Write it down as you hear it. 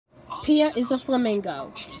Pia is a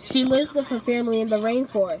flamingo. She lives with her family in the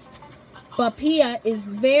rainforest. But Pia is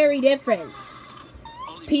very different.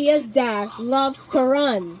 Pia's dad loves to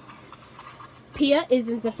run. Pia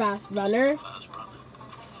isn't a fast runner.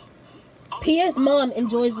 Pia's mom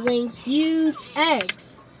enjoys laying huge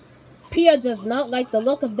eggs. Pia does not like the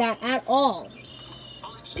look of that at all.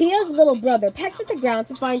 Pia's little brother pecks at the ground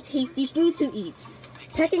to find tasty food to eat.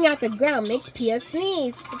 Pecking at the ground makes Pia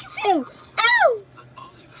sneeze. Achoo! Ow!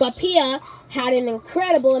 But Pia had an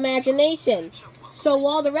incredible imagination. So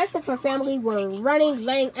while the rest of her family were running,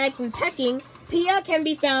 laying eggs, and pecking, Pia can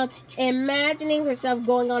be found imagining herself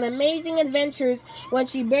going on amazing adventures when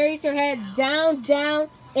she buries her head down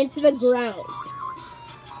into the ground.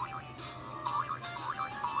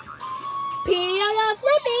 Pia the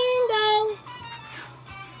Flamingo!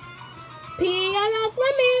 Pia the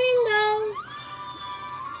Flamingo!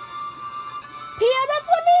 Pia the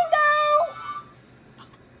Flamingo!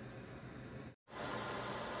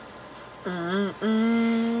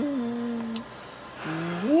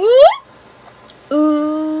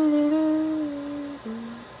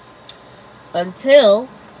 Until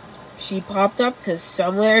she popped up to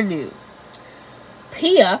somewhere new.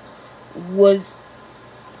 Pia was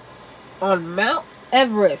on Mount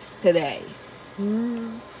Everest today.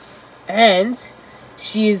 And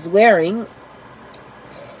she is wearing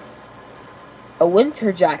a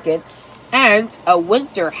winter jacket and a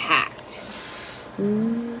winter hat.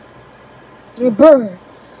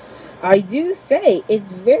 I do say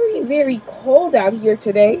it's very, very cold out here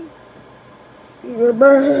today.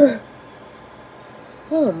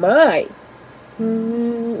 Oh my.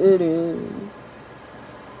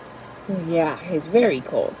 Yeah, it's very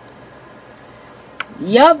cold.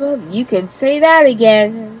 Yup, you can say that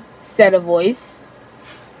again, said a voice.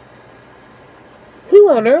 Who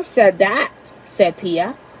on earth said that? Said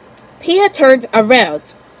Pia. Pia turned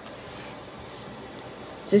around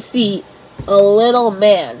to see a little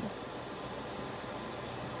man,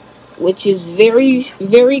 which is very,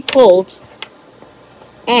 very cold,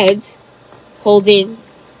 and holding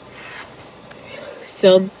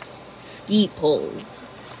some ski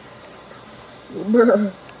poles.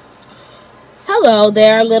 Hello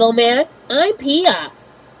there, little man. I'm Pia.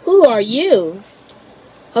 Who are you?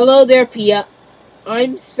 Hello there, Pia.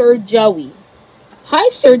 I'm Sir Joey. Hi,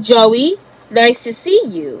 Sir Joey. Nice to see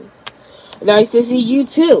you. Nice to see you,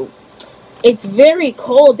 too. It's very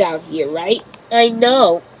cold out here, right? I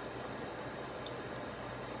know.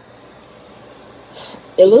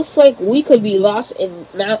 It looks like we could be lost in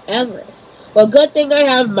Mount Everest. Well, good thing I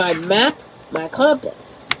have my map, my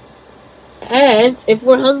compass. And if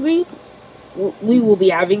we're hungry, we will be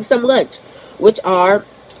having some lunch, which are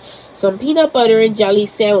some peanut butter and jelly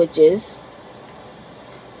sandwiches,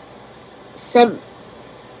 some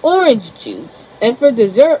orange juice, and for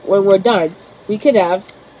dessert, when we're done, we could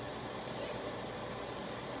have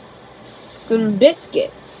some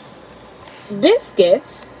biscuits.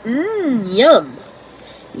 Biscuits? Yum.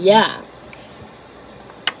 Yeah.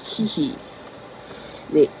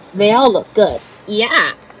 They all look good.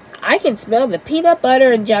 Yeah. I can smell the peanut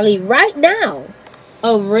butter and jelly right now.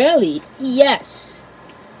 Oh, really? Yes.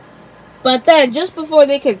 But then, just before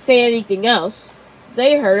they could say anything else,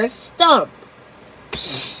 they heard a stomp.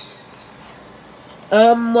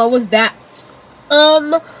 What was that?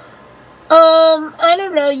 I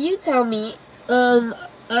don't know. You tell me. I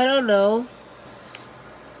don't know.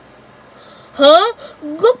 Huh?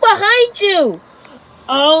 Look behind you!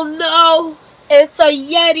 Oh no! It's a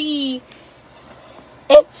Yeti!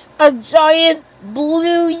 It's a giant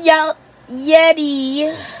blue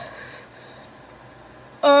Yeti!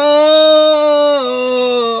 Oh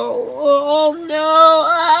no!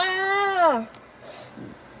 Ah!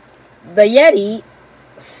 The Yeti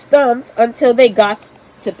stumped until they got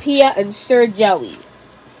to Pia and Sir Joey.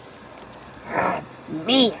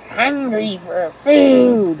 Me hungry for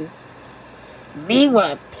food!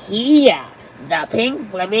 Meanwhile, Pia, the pink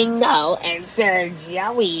flamingo, and Sir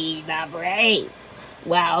Joey, the brave.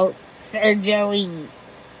 Well, Sir Joey,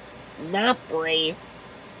 not brave,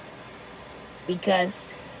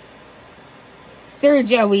 because Sir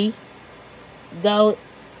Joey go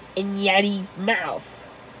in Yeti's mouth.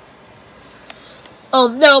 Oh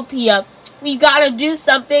no, Pia, we gotta do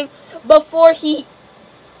something before he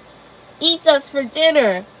eats us for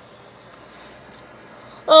dinner.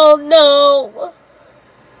 Oh no!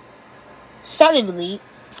 Suddenly,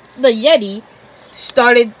 the Yeti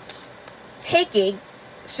started taking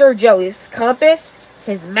Sir Joey's compass,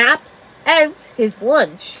 his map, and his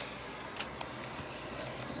lunch.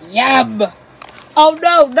 Yum! Oh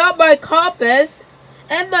no, not my compass,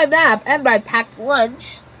 and my map, and my packed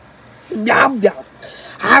lunch. Yum yum!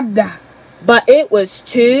 But it was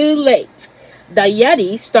too late. The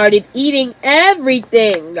Yeti started eating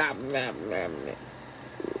everything.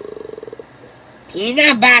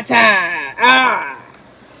 Peanut butter.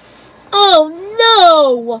 Oh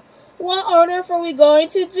no! What on earth are we going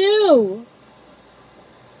to do?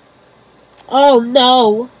 Oh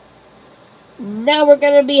no! Now we're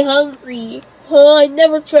gonna be hungry. Oh, I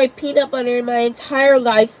never tried peanut butter in my entire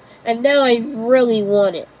life, and now I really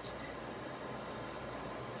want it.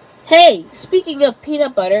 Hey, speaking of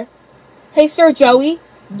peanut butter, hey Sir Joey,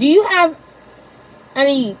 do you have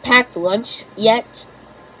any packed lunch yet?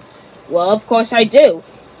 Well, of course I do.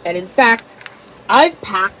 And in fact, I've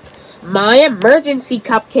packed my emergency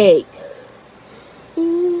cupcake.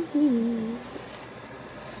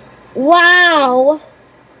 Wow!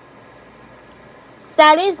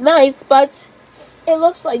 That is nice, but it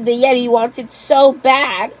looks like the Yeti wants it so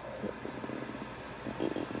bad.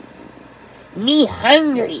 Me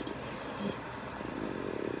hungry.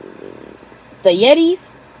 The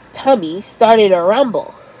Yeti's tummy started to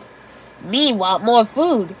rumble. Me want more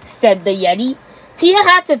food, said the Yeti. Pia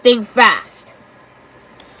had to think fast.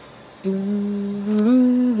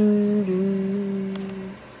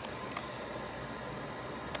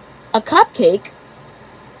 A cupcake?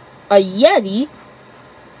 A Yeti?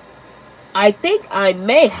 I think I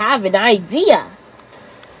may have an idea.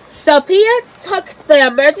 So Pia took the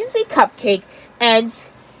emergency cupcake and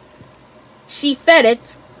she fed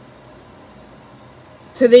it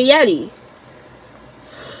to the Yeti.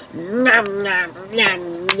 Nom, nom,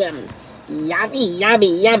 nom, nom. Yummy,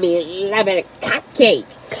 yummy, yummy, lemon cupcake.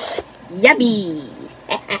 Yummy.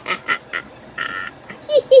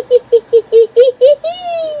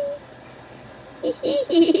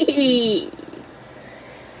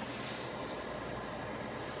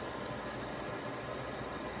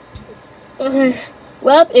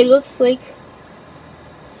 Well, it looks like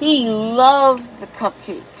he loves the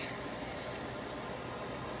cupcake.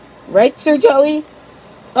 Right, Sir Joey?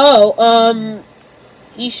 Oh,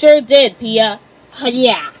 he sure did, Pia.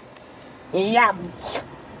 Yeah. Yums.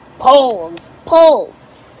 Poles.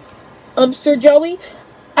 Sir Joey,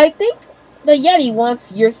 I think the Yeti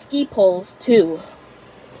wants your ski poles, too.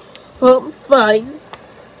 Fine.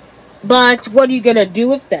 But what are you gonna do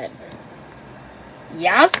with them?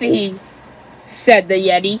 You'll see, said the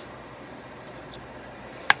Yeti.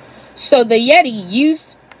 So the Yeti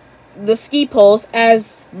used the ski poles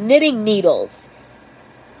as knitting needles.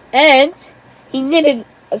 And he knitted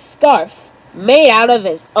a scarf made out of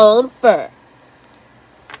his own fur.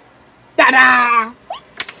 Ta-da!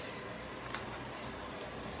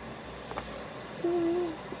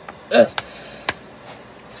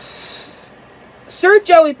 Sir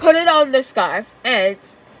Joey put it on the scarf and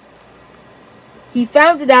he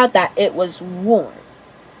found it out that it was warm.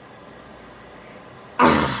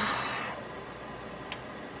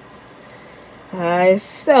 It's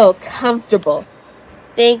so comfortable.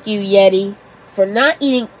 Thank you, Yeti, for not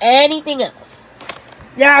eating anything else.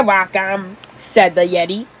 You're welcome, said the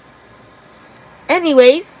Yeti.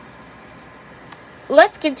 Anyways,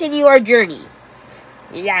 let's continue our journey.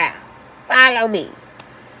 Yeah, follow me.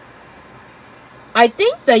 I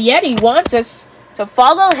think the Yeti wants us to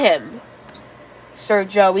follow him, Sir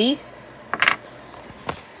Joey.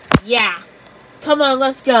 Yeah, come on,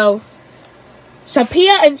 let's go. So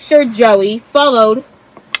Pia and Sir Joey followed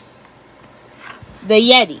the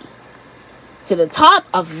Yeti to the top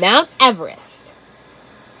of Mount Everest.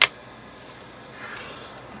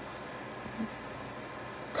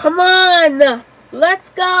 Come on, let's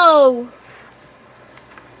go.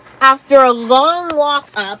 After a long walk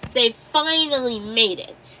up, they finally made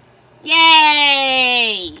it.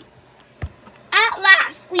 Yay! At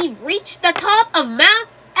last, we've reached the top of Mount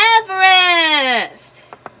Everest.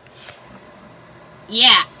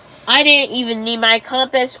 Yeah, I didn't even need my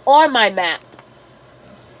compass or my map.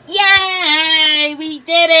 Yay! We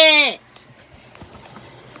did it!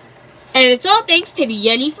 And it's all thanks to the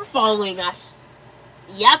Yeti for following us.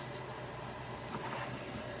 Yep.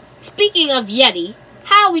 Speaking of Yeti,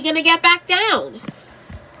 how are we gonna get back down?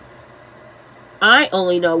 I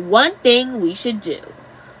only know one thing we should do.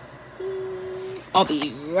 I'll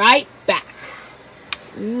be right back.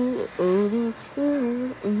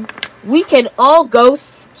 We can all go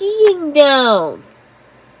skiing down.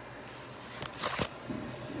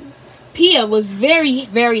 Pia was very,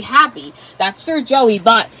 very happy that Sir Joey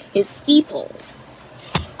bought his ski poles.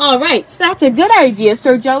 Alright, so that's a good idea,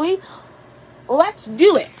 Sir Joey. Let's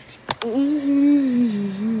do it.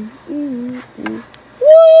 Woo!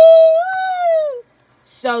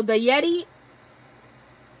 So the Yeti,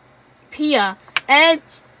 Pia, and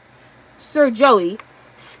Sir Joey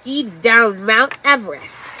skied down Mount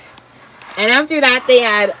Everest. And after that, they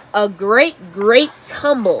had a great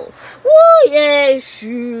tumble. Woo, yes.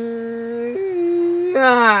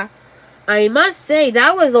 I must say,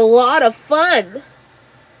 that was a lot of fun.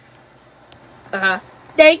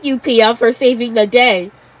 Thank you, Pia, for saving the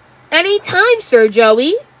day. Anytime, Sir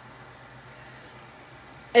Joey.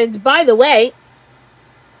 And by the way,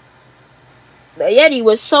 the Yeti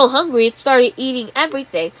was so hungry it started eating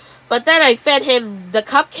everything. But then I fed him the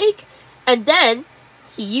cupcake, and then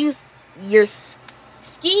he used your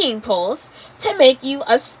skiing poles to make you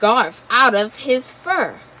a scarf out of his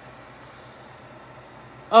fur.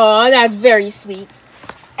 Oh, that's very sweet.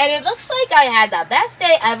 And it looks like I had the best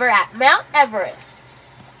day ever at Mount Everest.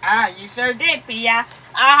 You sure did, Pia.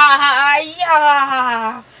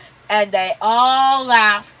 Yeah. And they all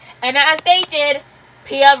laughed. And as they did,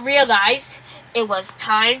 Pia realized it was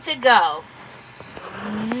time to go.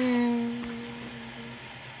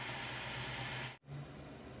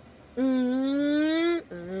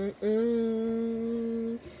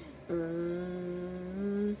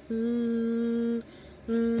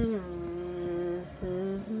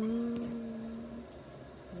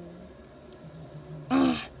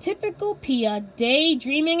 Typical Pia,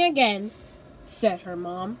 daydreaming again, said her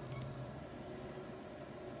mom.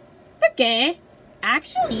 Okay,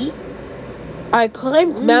 actually, I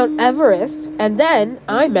climbed Mount Everest, and then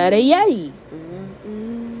I met a Yeti.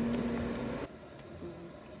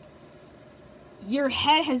 Your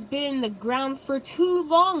head has been in the ground for too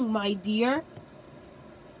long, my dear,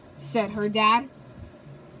 said her dad.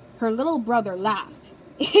 Her little brother laughed.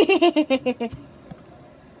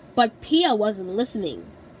 But Pia wasn't listening.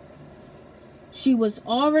 She was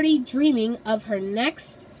already dreaming of her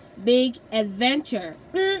next big adventure.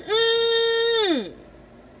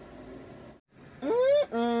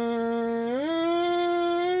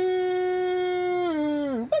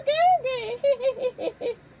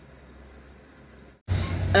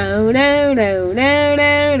 Oh no no no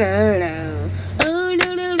no no no. Oh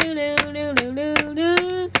no no no no no no no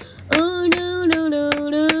no. Oh no no no no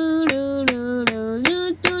no no no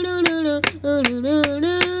no no no no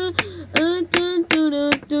no.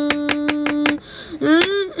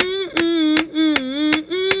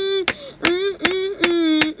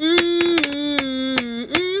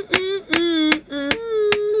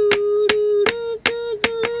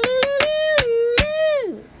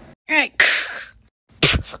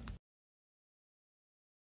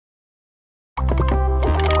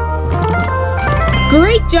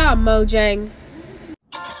 Great job, Mojang!